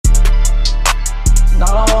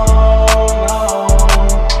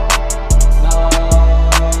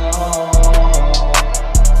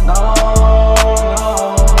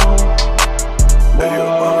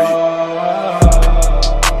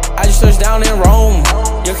Rome.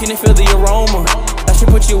 Yo, can you feel the aroma? That should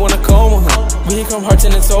put you in a coma. We become hearts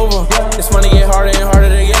and it's over. This money get harder and harder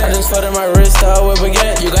to get. I just flooded my wrist out with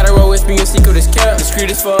baguette. You gotta roll with me, your secret is kept.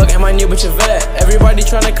 Discreet as fuck, and my new bitch a vet. Everybody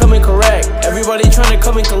tryna come and correct. Everybody tryna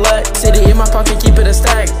come and collect. City in my pocket, keep it a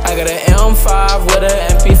stack. I got an M5 with an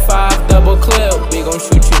MP5 double clip. We gon'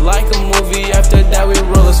 shoot you like a movie. After that, we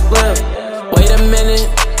roll a split. Wait a minute,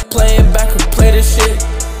 play it back and play this shit.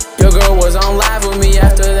 Your girl was on live with me.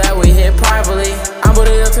 After that, we hit privately. I'm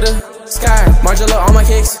booted up to the sky. Margella on my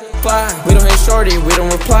kicks, fly. We don't hit shorty, we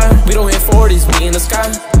don't reply. We don't hit 40s, we in the sky.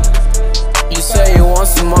 You say you want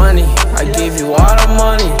some money, I give you all the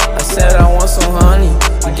money. I said I want some honey,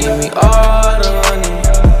 you give me all the honey.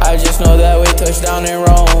 I just know that we touched down in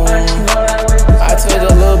Rome. I told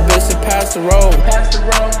the little bitch to pass the road.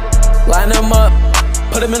 Line them up,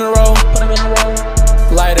 put them in a row.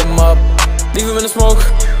 Light them up, leave them in the smoke.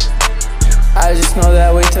 I just know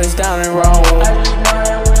that we touched down in Rome.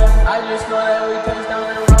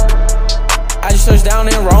 I just touched down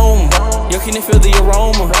in Rome. Yo, can you feel the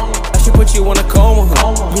aroma? I should put you in a coma.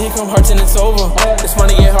 We become hearts and it's over. This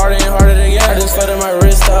money get harder and harder to get. I just flooded my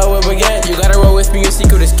wrist out with baguette. You gotta roll with me, your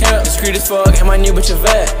secret is kept. Discreet as fuck, and my new bitch a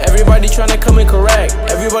vet. Everybody tryna come and correct.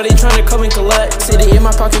 Everybody tryna come and collect. City in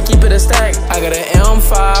my pocket, keep it a stack. I got an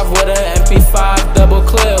M5 with an MP5 double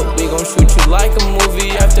clip. We gon' shoot you like a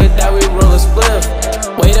movie. After that, we roll a split.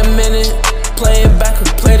 Wait a minute,